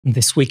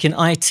This week in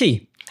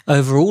IT.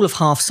 Over all of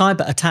half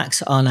cyber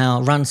attacks are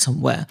now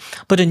ransomware,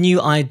 but a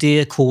new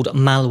idea called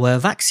malware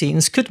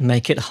vaccines could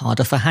make it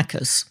harder for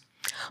hackers.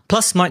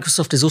 Plus,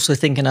 Microsoft is also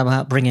thinking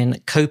about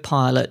bringing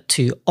Copilot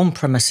to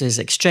on-premises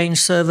Exchange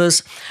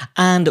servers,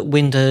 and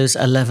Windows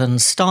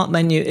 11's start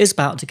menu is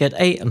about to get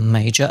a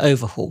major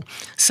overhaul.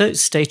 So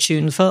stay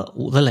tuned for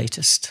all the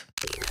latest.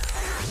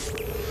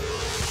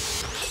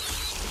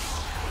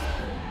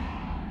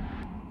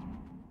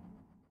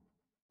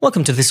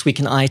 Welcome to This Week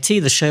in IT,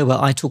 the show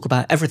where I talk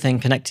about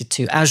everything connected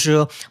to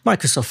Azure,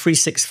 Microsoft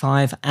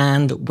 365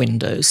 and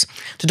Windows.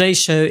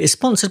 Today's show is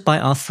sponsored by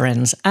our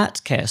friends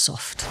at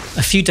Caresoft.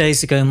 A few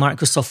days ago,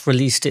 Microsoft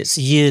released its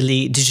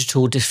yearly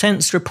digital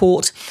defense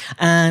report,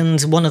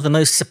 and one of the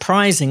most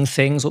surprising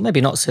things, or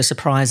maybe not so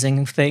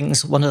surprising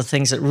things, one of the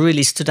things that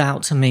really stood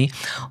out to me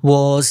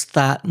was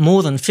that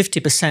more than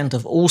 50%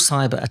 of all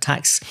cyber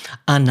attacks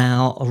are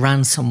now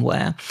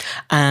ransomware,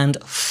 and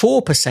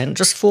 4%,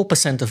 just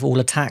 4% of all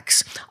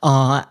attacks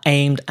are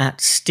aimed at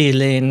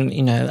stealing,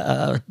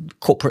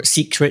 corporate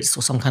secrets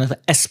or some kind of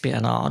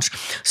espionage.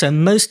 So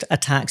most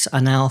attacks are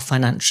now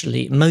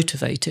financially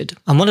motivated.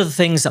 And one of the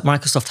things that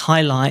Microsoft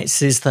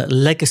highlights is that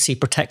legacy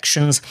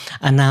protections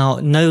are now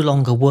no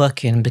longer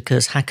working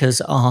because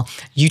hackers are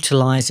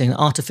utilizing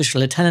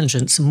artificial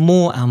intelligence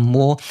more and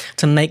more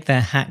to make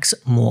their hacks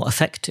more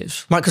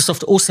effective.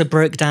 Microsoft also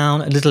broke down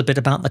a little bit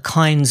about the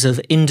kinds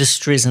of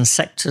industries and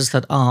sectors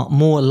that are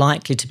more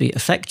likely to be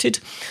affected.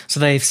 So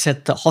they've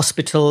said that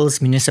hospitals,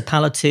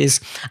 municipalities,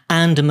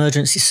 and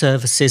emergency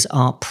services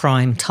are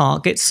prime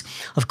targets,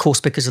 of course,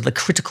 because of the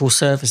critical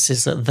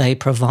services that they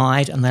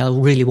provide, and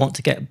they'll really want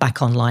to get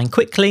back online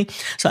quickly.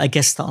 So I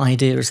guess the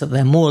idea is that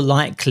they're more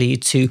likely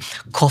to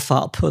cough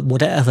up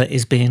whatever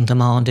is being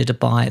demanded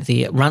by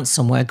the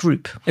ransomware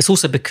group. It's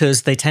also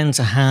because they tend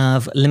to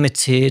have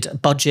limited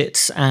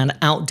budgets and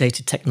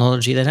outdated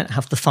technology. They don't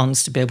have the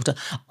funds to be able to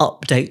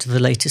update the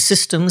latest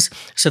systems,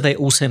 so they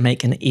also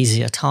make an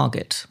easier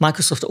target.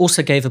 Microsoft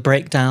also gave a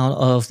breakdown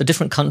of the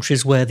different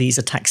countries where these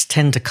attacks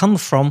tend to come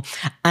from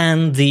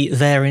and the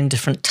varying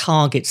different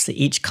targets that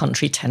each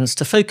country tends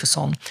to focus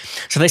on.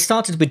 So they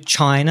started with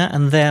China,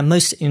 and they're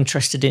most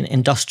interested in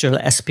industrial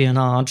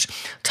espionage,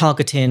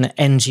 targeting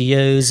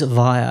NGOs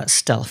via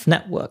stealth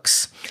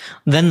networks.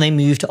 Then they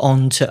moved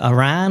on to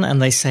Iran,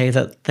 and they say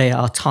that they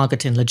are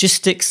targeting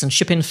logistics and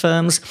shipping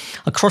firms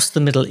across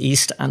the Middle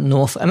East and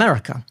North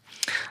America.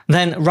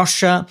 Then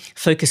Russia,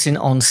 focusing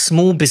on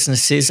small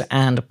businesses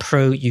and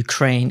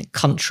pro-Ukraine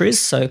countries.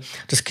 So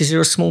just because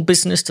you're a small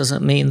business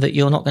doesn't mean that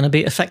you're not going to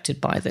be affected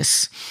by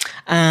this.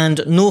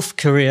 And North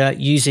Korea,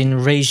 using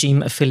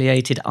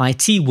regime-affiliated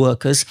IT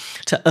workers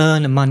to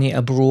earn money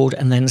abroad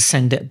and then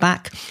send it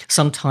back,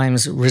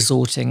 sometimes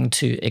resorting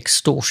to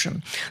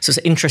extortion. So it's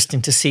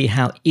interesting to see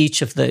how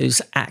each of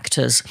those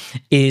actors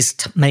is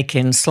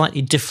making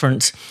slightly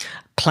different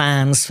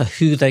plans for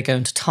who they're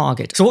going to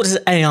target. So what does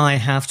AI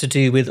have to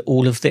do with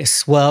all of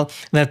this? Well,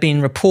 there have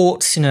been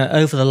reports,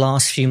 over the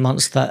last few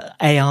months that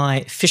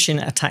AI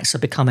phishing attacks are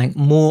becoming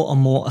more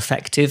and more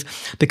effective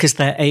because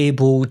they're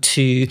able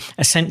to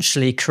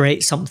essentially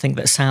create something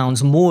that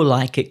sounds more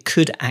like it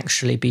could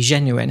actually be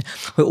genuine.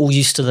 We're all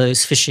used to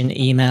those phishing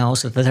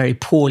emails that are very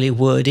poorly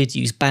worded,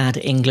 use bad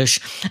English,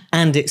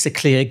 and it's a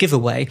clear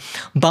giveaway.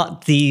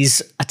 But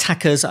these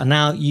attackers are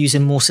now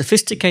using more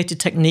sophisticated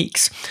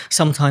techniques.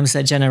 Sometimes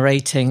they're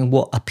generating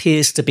what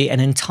appears to be an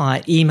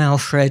entire email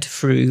thread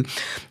from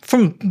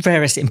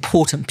various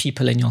important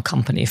people in your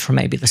company, from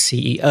maybe the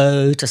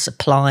CEO to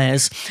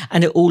suppliers,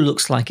 and it all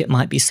looks like it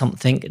might be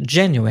something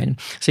genuine.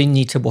 So you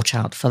need to watch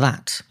out for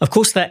that. Of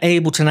course, they're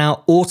able to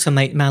now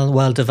automate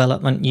malware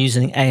development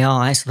using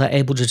AI, so they're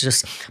able to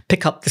just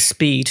pick up the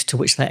speed to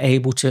which they're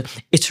able to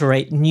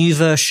iterate new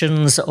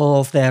versions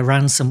of their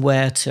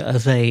ransomware to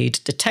evade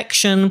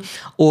detection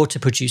or to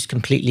produce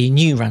completely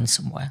new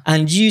ransomware.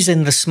 And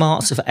using the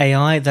smarts of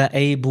AI, they're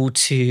able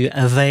to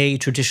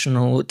evade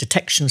traditional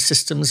detection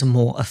systems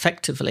more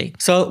effectively.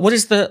 So what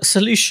is the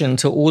solution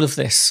to all of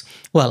this?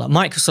 Well,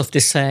 Microsoft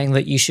is saying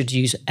that you should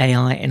use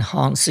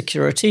AI-enhanced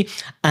security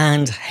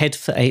and head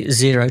for a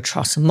zero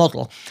trust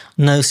model.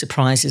 No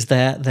surprises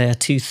there. There are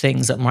two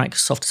things that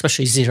Microsoft,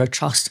 especially zero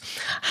trust,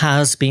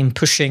 has been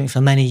pushing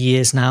for many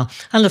years now.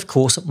 And of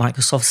course,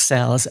 Microsoft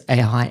sells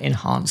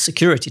AI-enhanced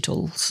security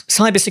tools.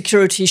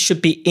 Cybersecurity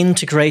should be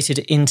integrated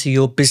into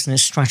your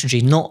business strategy,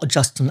 not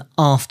just an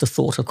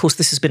afterthought. Of course,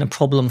 this has been a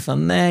problem for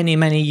many,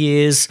 many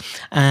years,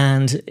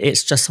 and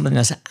it's just something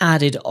that's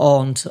added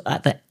on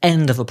at the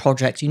end of a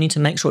project. You need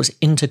to make sure it's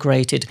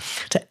integrated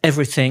to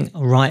everything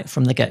right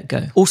from the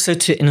get-go. Also,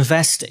 to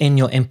invest in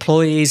your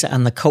employees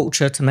and the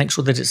culture to make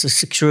sure that it's a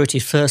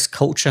security-first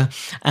culture,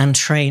 and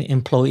train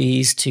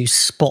employees to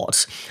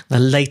spot the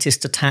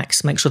latest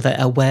attacks, make sure they're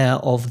aware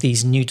of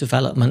these new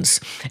developments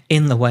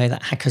in the way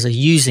that hackers are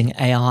using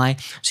AI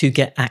to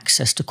get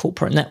access to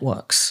corporate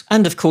networks.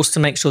 And of course, to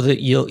make sure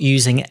that you're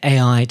using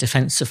AI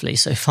defensively,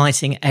 so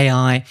fighting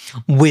AI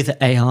with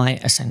AI,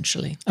 essentially.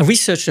 actually. A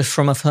researcher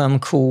from a firm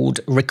called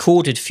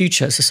Recorded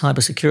Future, it's a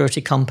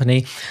cybersecurity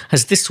company,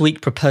 has this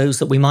week proposed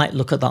that we might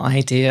look at the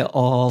idea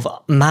of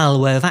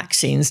malware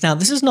vaccines. Now,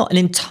 this is not an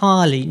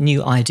entirely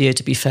new idea,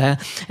 to be fair.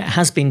 It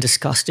has been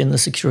discussed in the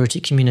security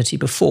community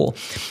before.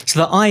 So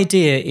the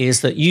idea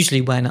is that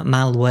usually when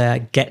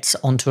malware gets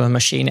onto a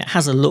machine, it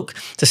has a look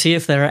to see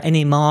if there are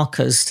any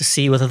markers to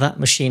see whether that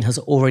machine has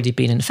already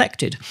been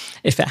infected.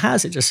 If it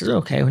has, it just says,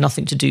 okay, well,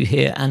 nothing to do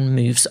here, and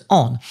moves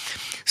on.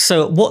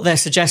 So what they're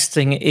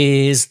suggesting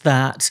is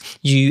that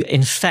you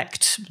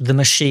infect the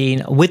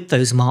machine with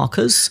those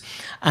markers,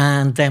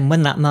 and then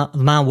when that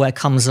malware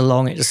comes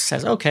along, it just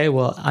says, okay,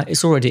 well,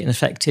 it's already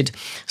infected,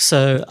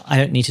 so I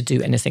don't need to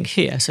do anything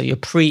here. So you're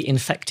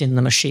pre-infecting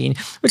the machine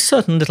with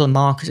certain little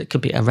markers. It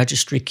could be a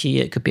registry key,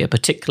 it could be a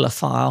particular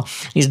file,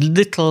 these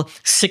little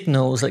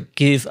signals that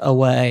give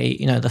away,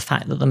 the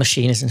fact that the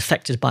machine is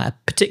infected by a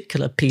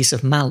particular piece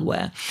of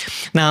malware.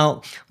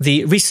 Now,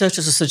 the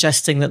researchers are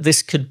suggesting that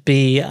this could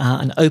be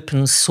an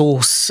open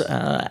source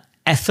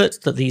effort,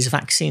 that these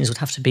vaccines would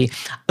have to be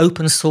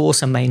open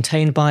source and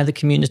maintained by the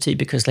community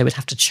because they would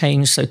have to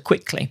change so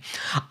quickly.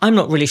 I'm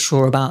not really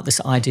sure about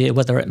this idea,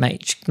 whether it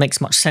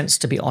makes much sense,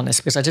 to be honest,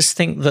 because I just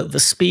think that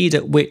the speed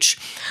at which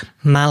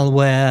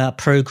malware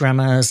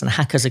programmers and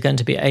hackers are going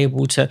to be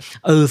able to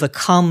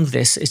overcome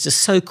this is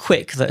just so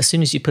quick that as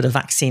soon as you put a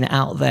vaccine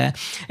out there,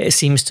 it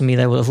seems to me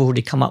they will have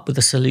already come up with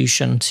a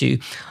solution to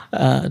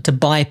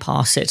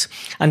bypass it.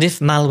 And if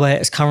malware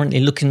is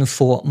currently looking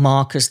for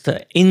markers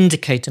that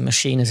indicate a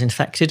machine is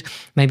infected,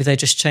 maybe they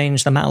just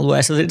change the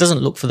malware so that it doesn't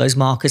look for those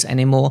markers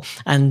anymore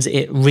and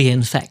it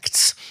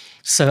reinfects.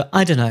 So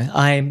I don't know.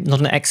 I'm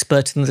not an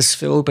expert in this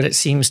field, but it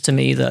seems to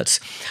me that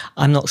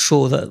I'm not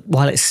sure that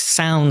while it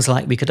sounds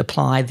like we could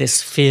apply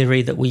this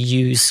theory that we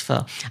use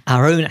for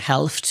our own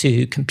health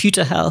to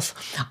computer health,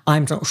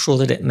 I'm not sure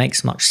that it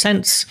makes much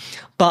sense.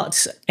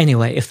 But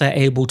anyway, if they're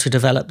able to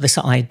develop this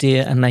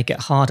idea and make it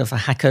harder for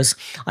hackers,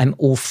 I'm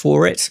all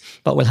for it.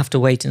 But we'll have to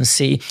wait and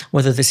see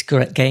whether this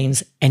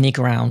gains any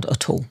ground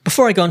at all.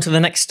 Before I go on to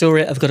the next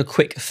story, I've got a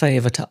quick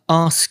favour to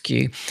ask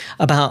you.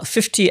 About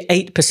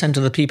 58%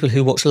 of the people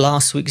who watched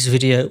last week's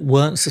video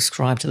weren't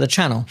subscribed to the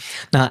channel.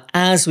 Now,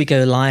 as we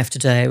go live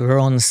today, we're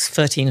on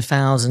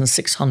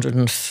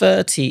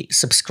 13,630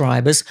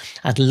 subscribers.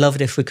 I'd love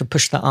it if we could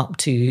push that up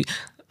to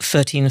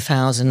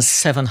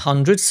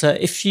 13,700. So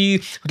if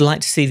you would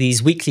like to see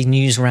these weekly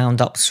news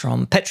roundups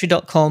from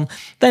Petri.com,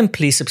 then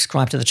please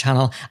subscribe to the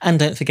channel and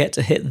don't forget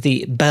to hit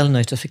the bell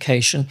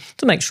notification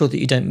to make sure that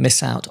you don't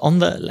miss out on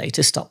the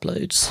latest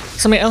uploads.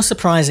 Something else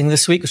surprising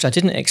this week, which I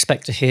didn't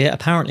expect to hear,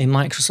 apparently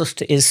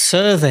Microsoft is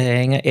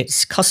surveying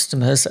its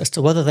customers as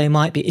to whether they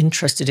might be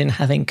interested in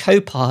having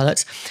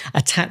Copilot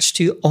attached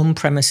to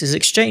on-premises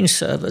Exchange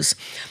servers.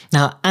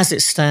 Now, as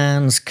it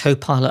stands,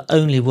 Copilot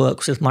only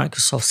works with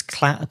Microsoft's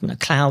cloud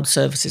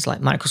services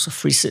like Microsoft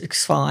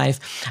 365,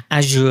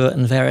 Azure,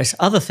 and various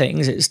other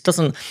things. It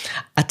doesn't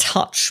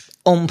touch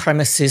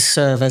on-premises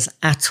servers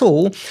at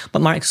all,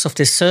 but Microsoft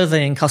is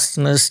surveying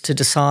customers to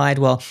decide,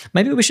 well,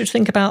 maybe we should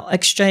think about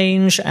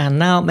Exchange, and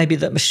now maybe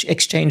that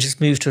Exchange has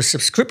moved to a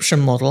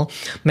subscription model,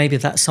 maybe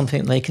that's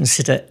something they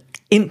consider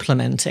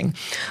implementing.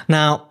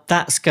 Now,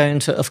 that's going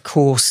to, of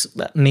course,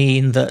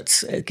 mean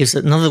that it gives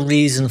another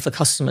reason for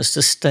customers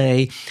to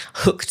stay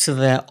hooked to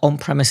their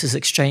on-premises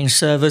Exchange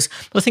servers.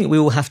 But I think we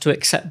will have to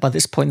accept by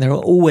this point there are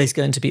always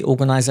going to be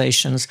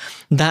organizations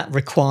that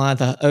require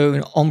their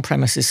own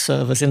on-premises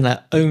servers in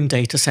their own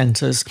data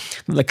centers.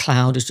 The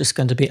cloud is just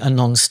going to be a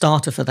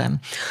non-starter for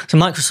them. So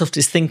Microsoft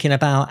is thinking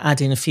about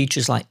adding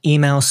features like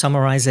email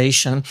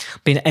summarization,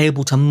 being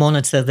able to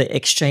monitor the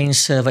Exchange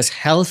server's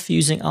health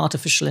using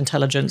artificial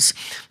intelligence,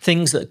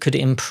 things that could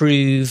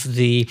improve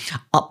the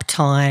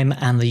uptime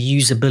and the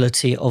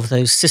usability of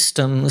those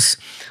systems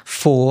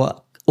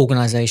for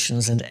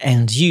organizations and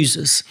end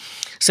users.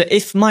 So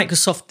if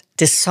Microsoft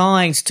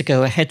decides to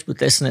go ahead with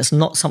this, and it's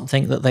not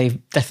something that they've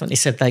definitely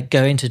said they're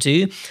going to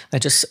do, they're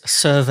just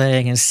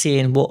surveying and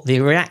seeing what the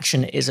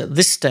reaction is at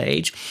this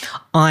stage,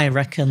 I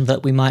reckon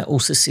that we might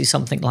also see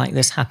something like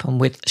this happen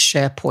with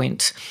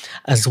SharePoint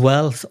as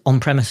well,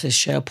 on-premises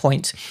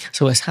SharePoint.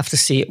 So we'll have to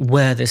see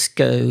where this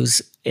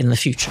goes in the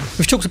future.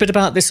 We've talked a bit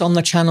about this on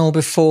the channel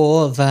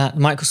before, that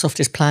Microsoft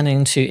is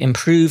planning to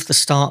improve the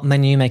start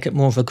menu, make it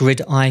more of a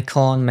grid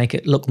icon, make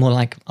it look more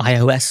like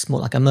iOS, more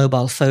like a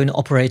mobile phone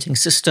operating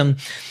system.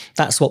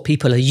 That's what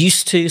people are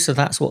used to, so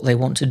that's what they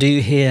want to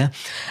do here.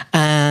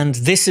 And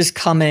this is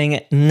coming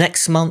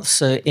next month,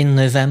 so in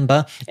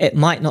November. It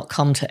might not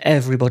come to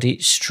everybody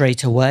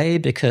straight away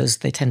because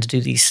they tend to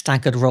do these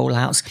staggered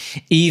rollouts,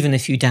 even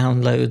if you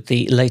download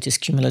the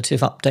latest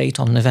cumulative update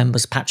on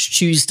November's Patch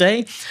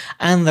Tuesday.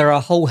 And there are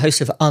a whole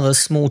host of other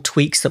small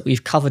tweaks that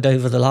we've covered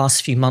over the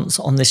last few months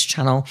on this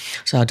channel,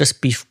 so I'll just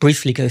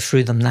briefly go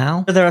through them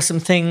now. There are some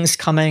things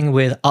coming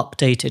with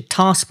updated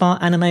taskbar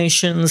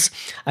animations,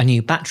 a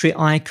new battery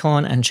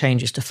icon and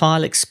changes to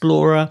File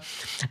Explorer,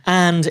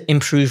 and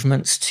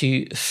improvements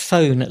to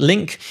Phone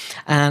Link,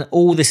 and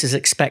all this is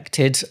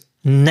expected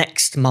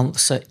next month,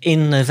 so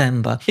in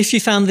November. If you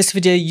found this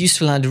video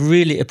useful, I'd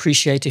really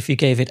appreciate if you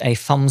gave it a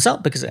thumbs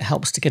up because it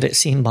helps to get it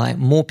seen by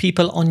more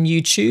people on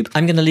YouTube.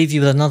 I'm going to leave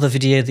you with another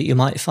video that you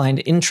might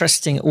find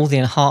interesting, all the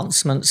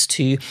enhancements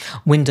to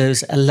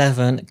Windows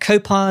 11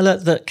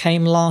 Copilot that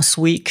came last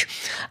week.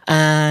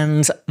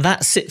 And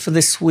that's it for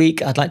this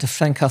week. I'd like to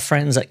thank our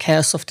friends at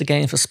Caresoft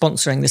again for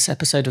sponsoring this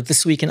episode of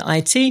This Week in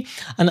IT,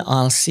 and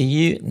I'll see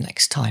you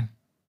next time.